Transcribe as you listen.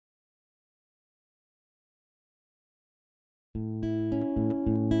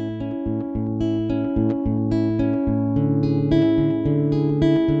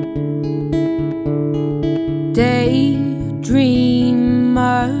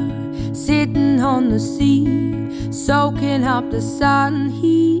sitting on the sea, soaking up the sun.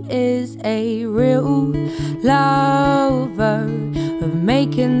 He is a real lover of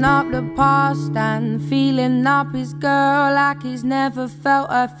making up the past and feeling up his girl like he's never felt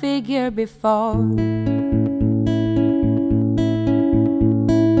a figure before.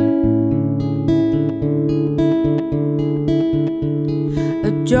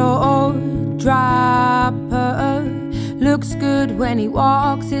 A jaw dropper, looks good when he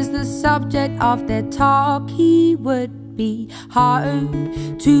walks, is the subject of their talk. He would be hard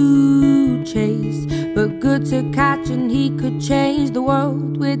to chase, but good to catch, and he could change the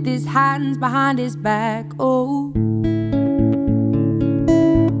world with his hands behind his back. Oh,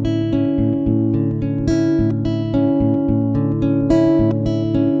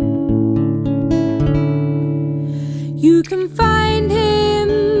 you can find him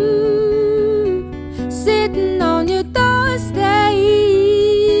sitting on your doorstep,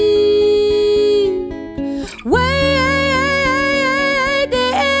 waiting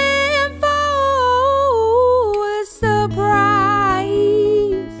for a surprise.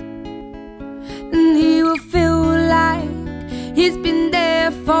 And he will feel like he's been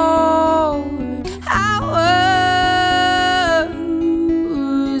there for hours,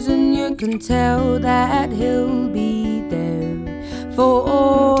 and you can tell that he'll be there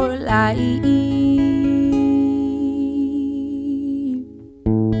for life.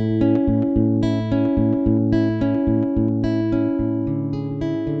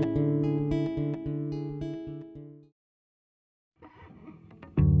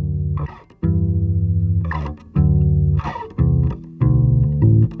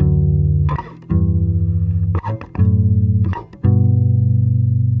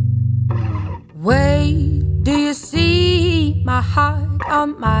 Wait, do you see my heart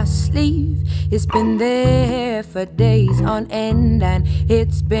on my sleeve? It's been there for days on end, and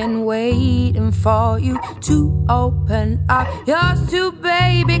it's been waiting for you to open up yours too,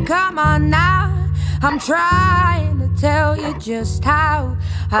 baby. Come on now, I'm trying to tell you just how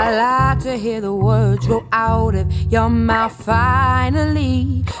I like to hear the words roll out of your mouth.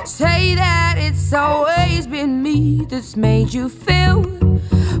 Finally say that it's always been me that's made you feel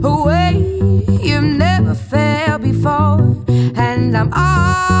a way you've never felt before, and I'm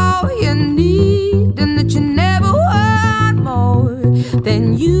all you need, and that you never